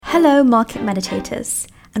Hello, market meditators,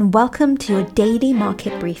 and welcome to your daily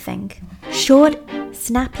market briefing. Short,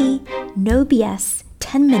 snappy, no BS,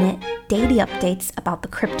 10-minute daily updates about the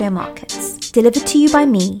crypto markets. Delivered to you by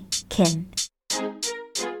me, Kin.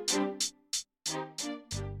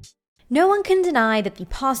 No one can deny that the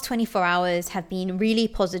past 24 hours have been really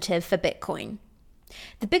positive for Bitcoin.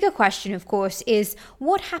 The bigger question, of course, is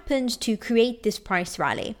what happened to create this price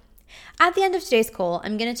rally? At the end of today's call,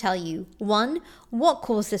 I'm going to tell you, 1, what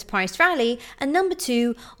caused this price rally, and number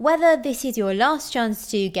 2, whether this is your last chance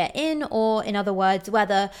to get in, or in other words,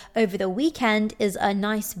 whether over the weekend is a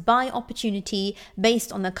nice buy opportunity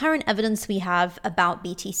based on the current evidence we have about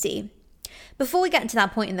BTC. Before we get to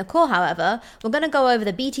that point in the call, however, we're going to go over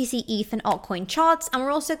the BTC, ETH, and altcoin charts, and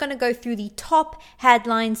we're also going to go through the top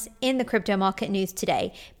headlines in the crypto market news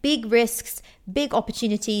today. Big risks, big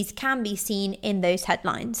opportunities can be seen in those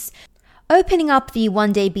headlines. Opening up the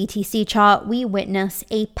one-day BTC chart, we witness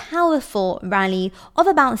a powerful rally of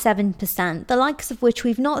about 7%, the likes of which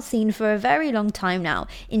we've not seen for a very long time now.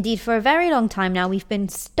 Indeed, for a very long time now, we've been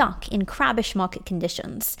stuck in crabbish market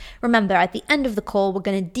conditions. Remember, at the end of the call, we're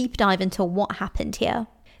going to deep dive into what happened here.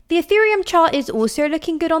 The Ethereum chart is also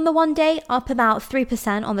looking good on the one day, up about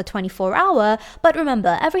 3% on the 24-hour, but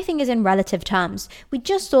remember, everything is in relative terms. We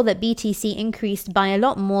just saw that BTC increased by a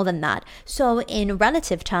lot more than that, so in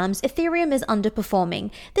relative terms, Ethereum is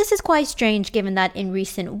underperforming. This is quite strange given that in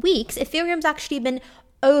recent weeks, Ethereum's actually been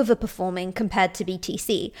overperforming compared to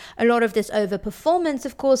BTC. A lot of this overperformance,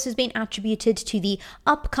 of course, has been attributed to the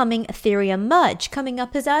upcoming Ethereum merge, coming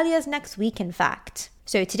up as early as next week, in fact.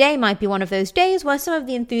 So today might be one of those days where some of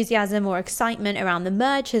the enthusiasm or excitement around the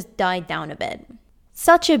merge has died down a bit.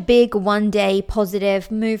 Such a big one-day positive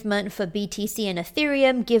movement for BTC and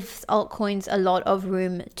Ethereum gives altcoins a lot of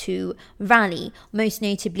room to rally. Most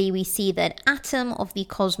notably, we see that Atom of the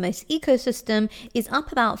Cosmos ecosystem is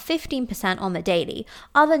up about 15% on the daily.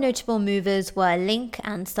 Other notable movers were Link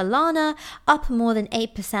and Solana, up more than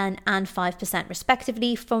 8% and 5%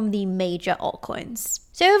 respectively from the major altcoins.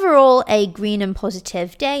 So overall, a green and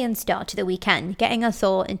positive day and start to the weekend, getting us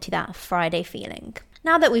all into that Friday feeling.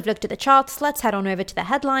 Now that we've looked at the charts, let's head on over to the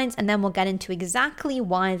headlines and then we'll get into exactly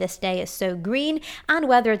why this day is so green and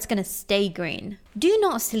whether it's going to stay green. Do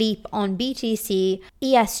not sleep on BTC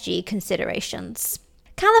ESG considerations.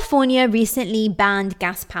 California recently banned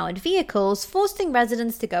gas-powered vehicles, forcing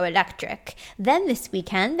residents to go electric. Then this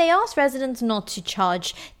weekend, they asked residents not to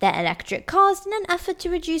charge their electric cars in an effort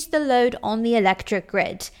to reduce the load on the electric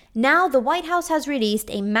grid. Now, the White House has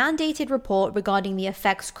released a mandated report regarding the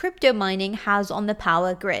effects crypto mining has on the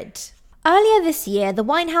power grid. Earlier this year, the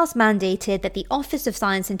White House mandated that the Office of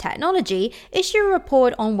Science and Technology issue a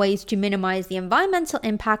report on ways to minimize the environmental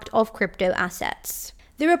impact of crypto assets.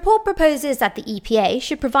 The report proposes that the EPA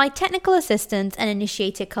should provide technical assistance and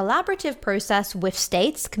initiate a collaborative process with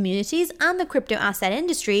states, communities, and the crypto asset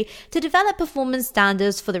industry to develop performance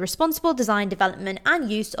standards for the responsible design, development,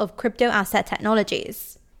 and use of crypto asset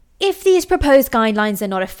technologies. If these proposed guidelines are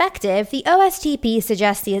not effective, the OSTP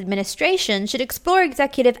suggests the administration should explore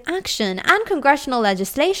executive action and congressional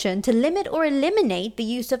legislation to limit or eliminate the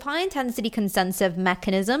use of high-intensity consensus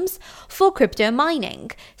mechanisms for crypto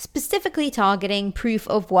mining, specifically targeting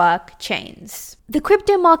proof-of-work chains. The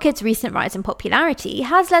crypto market's recent rise in popularity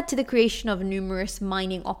has led to the creation of numerous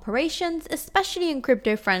mining operations, especially in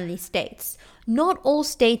crypto-friendly states. Not all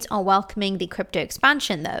states are welcoming the crypto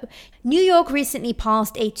expansion, though. New York recently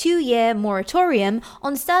passed a 2-year moratorium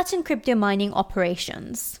on certain crypto mining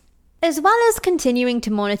operations. As well as continuing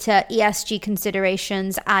to monitor ESG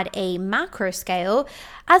considerations at a macro scale,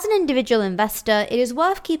 as an individual investor, it is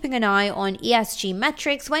worth keeping an eye on ESG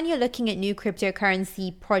metrics when you're looking at new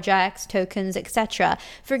cryptocurrency projects, tokens, etc.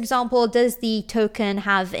 For example, does the token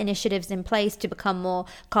have initiatives in place to become more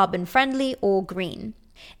carbon friendly or green?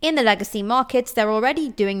 In the legacy markets, they're already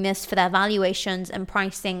doing this for their valuations and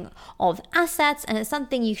pricing of assets, and it's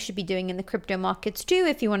something you should be doing in the crypto markets too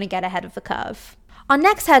if you want to get ahead of the curve. Our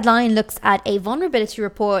next headline looks at a vulnerability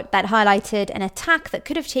report that highlighted an attack that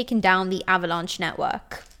could have taken down the Avalanche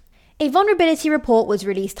network. A vulnerability report was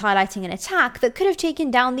released highlighting an attack that could have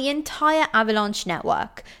taken down the entire Avalanche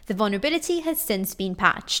network. The vulnerability has since been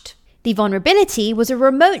patched. The vulnerability was a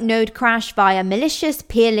remote node crash via malicious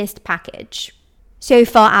peerlist package. So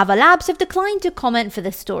far, Ava Labs have declined to comment for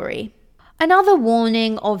this story. Another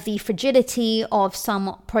warning of the fragility of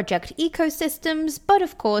some project ecosystems, but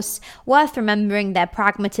of course, worth remembering their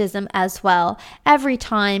pragmatism as well. Every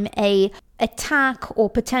time a attack or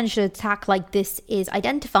potential attack like this is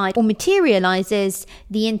identified or materializes,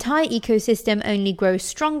 the entire ecosystem only grows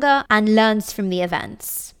stronger and learns from the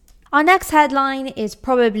events. Our next headline is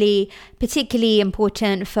probably particularly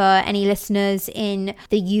important for any listeners in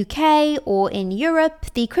the UK or in Europe.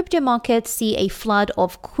 The crypto markets see a flood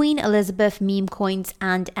of Queen Elizabeth meme coins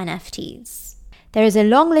and NFTs. There is a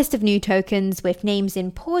long list of new tokens with names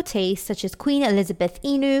in poor taste such as Queen Elizabeth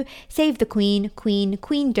Inu, Save the Queen,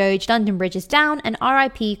 Queen Doge, London Bridge is Down, and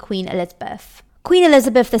RIP Queen Elizabeth. Queen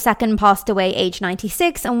Elizabeth II passed away aged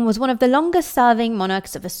 96 and was one of the longest-serving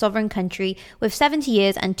monarchs of a sovereign country with 70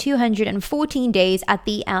 years and 214 days at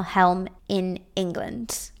the helm in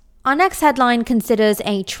England. Our next headline considers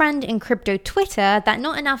a trend in crypto Twitter that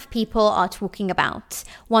not enough people are talking about.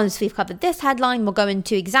 Once we've covered this headline, we'll go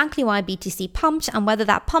into exactly why BTC pumped and whether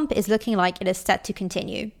that pump is looking like it is set to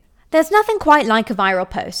continue. There's nothing quite like a viral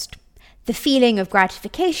post. The feeling of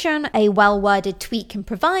gratification a well-worded tweet can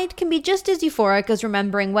provide can be just as euphoric as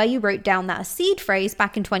remembering where you wrote down that seed phrase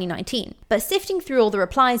back in 2019. But sifting through all the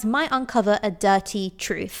replies might uncover a dirty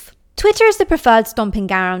truth. Twitter is the preferred stomping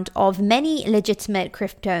ground of many legitimate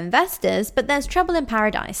crypto investors, but there's trouble in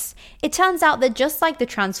paradise. It turns out that just like the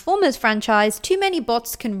Transformers franchise, too many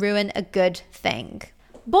bots can ruin a good thing.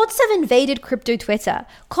 Bots have invaded crypto Twitter,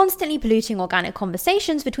 constantly polluting organic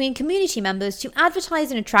conversations between community members to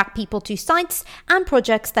advertise and attract people to sites and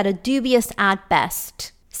projects that are dubious at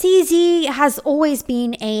best. CZ has always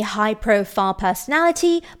been a high-profile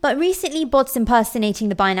personality, but recently bots impersonating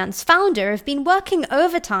the Binance founder have been working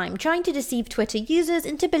overtime trying to deceive Twitter users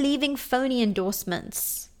into believing phony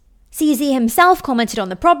endorsements. CZ himself commented on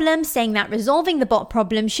the problem, saying that resolving the bot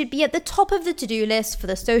problem should be at the top of the to-do list for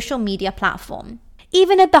the social media platform.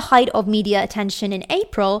 Even at the height of media attention in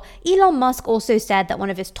April, Elon Musk also said that one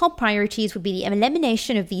of his top priorities would be the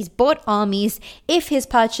elimination of these bot armies if his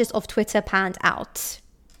purchase of Twitter panned out.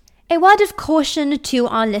 A word of caution to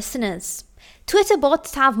our listeners. Twitter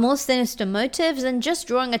bots have more sinister motives than just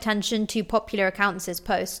drawing attention to popular accounts'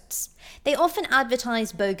 posts. They often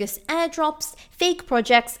advertise bogus airdrops, fake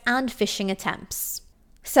projects, and phishing attempts.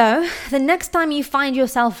 So, the next time you find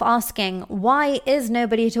yourself asking, why is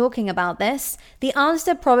nobody talking about this? The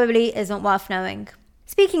answer probably isn't worth knowing.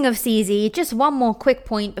 Speaking of CZ, just one more quick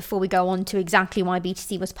point before we go on to exactly why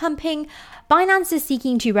BTC was pumping. Binance is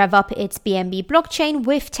seeking to rev up its BNB blockchain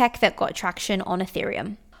with tech that got traction on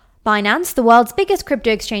Ethereum. Binance, the world's biggest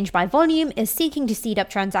crypto exchange by volume, is seeking to speed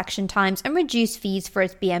up transaction times and reduce fees for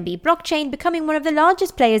its BNB blockchain, becoming one of the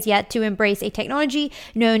largest players yet to embrace a technology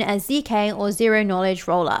known as ZK or Zero Knowledge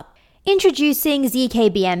Rollup. Introducing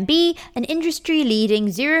ZK-BNB, an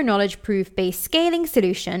industry-leading zero-knowledge proof-based scaling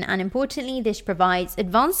solution, and importantly, this provides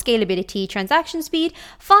advanced scalability, transaction speed,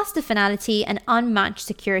 faster finality, and unmatched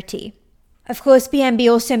security. Of course,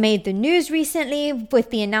 BNB also made the news recently with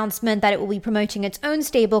the announcement that it will be promoting its own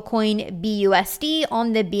stablecoin, BUSD,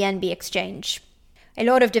 on the BNB exchange. A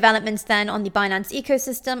lot of developments then on the Binance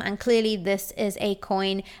ecosystem, and clearly this is a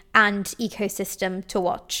coin and ecosystem to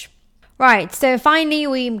watch. Right, so finally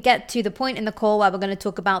we get to the point in the call where we're going to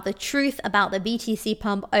talk about the truth about the BTC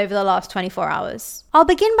pump over the last 24 hours. I'll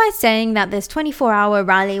begin by saying that this 24-hour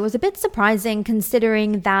rally was a bit surprising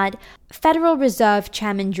considering that Federal Reserve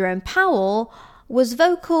Chairman Jerome Powell was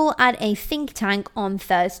vocal at a think tank on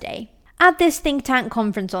Thursday. At this think tank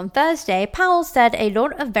conference on Thursday, Powell said a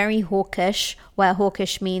lot of very hawkish, where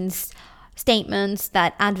hawkish means statements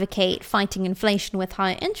that advocate fighting inflation with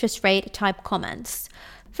higher interest rate type comments.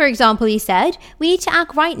 For example, he said, "We need to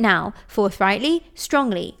act right now, forthrightly,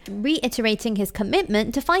 strongly," reiterating his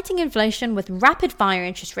commitment to fighting inflation with rapid-fire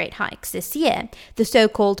interest rate hikes this year. The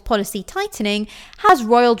so-called policy tightening has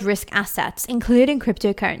roiled risk assets, including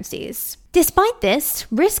cryptocurrencies. Despite this,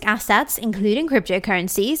 risk assets, including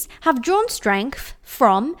cryptocurrencies, have drawn strength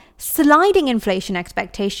from sliding inflation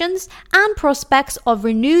expectations and prospects of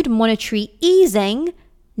renewed monetary easing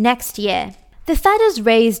next year. The Fed has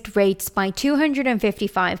raised rates by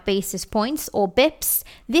 255 basis points, or BIPs,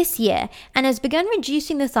 this year and has begun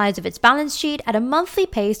reducing the size of its balance sheet at a monthly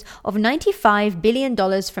pace of $95 billion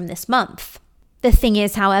from this month. The thing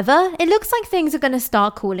is, however, it looks like things are going to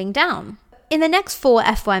start cooling down. In the next 4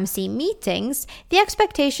 FOMC meetings, the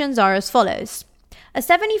expectations are as follows: a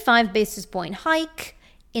 75 basis point hike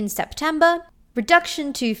in September,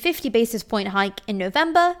 reduction to 50 basis point hike in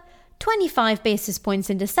November, 25 basis points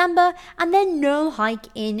in December, and then no hike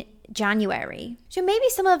in January. So maybe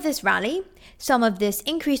some of this rally, some of this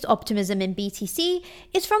increased optimism in BTC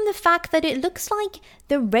is from the fact that it looks like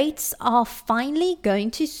the rates are finally going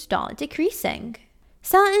to start decreasing.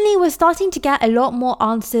 Certainly, we're starting to get a lot more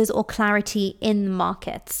answers or clarity in the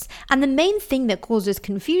markets. And the main thing that causes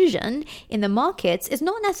confusion in the markets is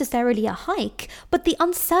not necessarily a hike, but the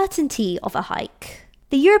uncertainty of a hike.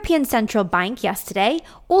 The European Central Bank yesterday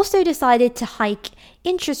also decided to hike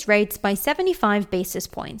interest rates by 75 basis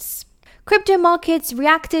points. Crypto markets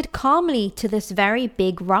reacted calmly to this very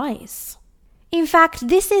big rise. In fact,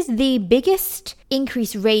 this is the biggest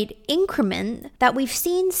increase rate increment that we've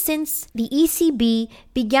seen since the ECB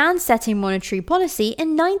began setting monetary policy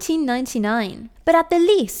in 1999. But at the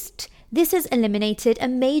least, this has eliminated a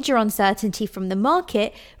major uncertainty from the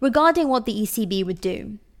market regarding what the ECB would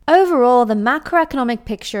do. Overall, the macroeconomic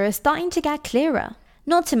picture is starting to get clearer.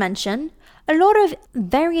 Not to mention, a lot of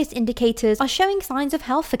various indicators are showing signs of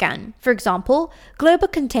health again. For example, global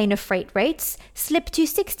container freight rates slipped to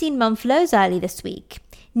 16-month lows early this week,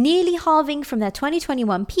 nearly halving from their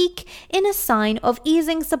 2021 peak in a sign of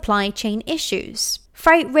easing supply chain issues.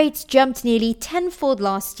 Freight rates jumped nearly tenfold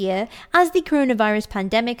last year as the coronavirus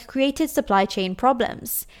pandemic created supply chain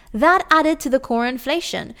problems. That added to the core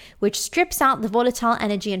inflation, which strips out the volatile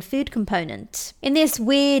energy and food component. In this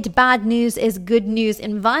weird bad news is good news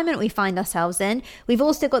environment we find ourselves in, we've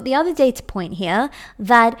also got the other data point here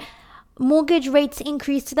that mortgage rates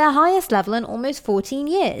increased to their highest level in almost 14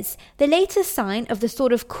 years, the latest sign of the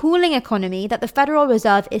sort of cooling economy that the Federal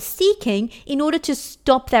Reserve is seeking in order to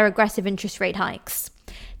stop their aggressive interest rate hikes.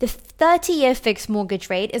 The 30-year fixed mortgage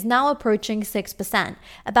rate is now approaching 6%,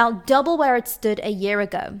 about double where it stood a year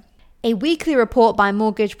ago. A weekly report by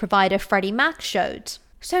mortgage provider Freddie Mac showed.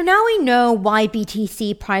 So now we know why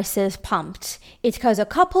BTC prices pumped. It's because a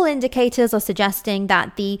couple indicators are suggesting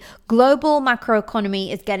that the global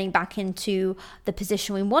macroeconomy is getting back into the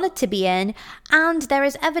position we want it to be in, and there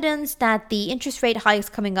is evidence that the interest rate hikes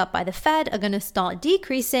coming up by the Fed are going to start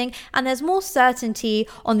decreasing, and there's more certainty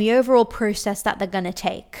on the overall process that they're going to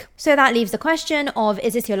take. So that leaves the question of,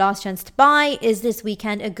 is this your last chance to buy? Is this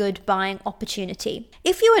weekend a good buying opportunity?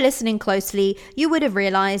 If you were listening closely, you would have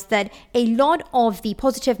realized that a lot of the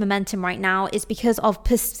positive momentum right now is because of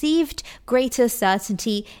perceived greater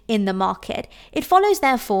certainty in the market. It follows,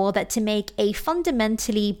 therefore, that to make a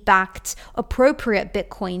fundamentally backed, appropriate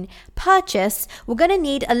Bitcoin purchase, we're going to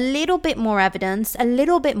need a little bit more evidence, a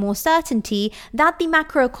little bit more certainty that the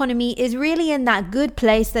macroeconomy is really in that good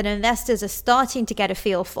place that investors are starting to get a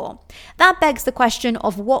feel for. That begs the question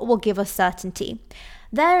of what will give us certainty.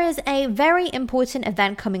 There is a very important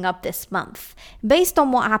event coming up this month. Based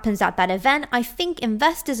on what happens at that event, I think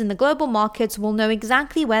investors in the global markets will know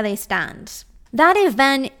exactly where they stand. That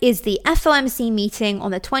event is the FOMC meeting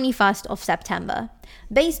on the 21st of September.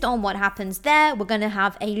 Based on what happens there, we're going to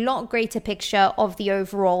have a lot greater picture of the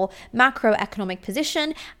overall macroeconomic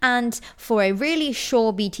position, and for a really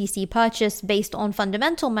sure BTC purchase based on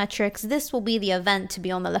fundamental metrics, this will be the event to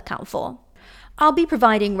be on the lookout for. I'll be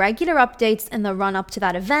providing regular updates in the run-up to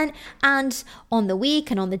that event, and on the week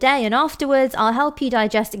and on the day and afterwards, I'll help you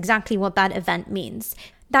digest exactly what that event means.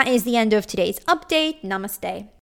 That is the end of today's update. Namaste.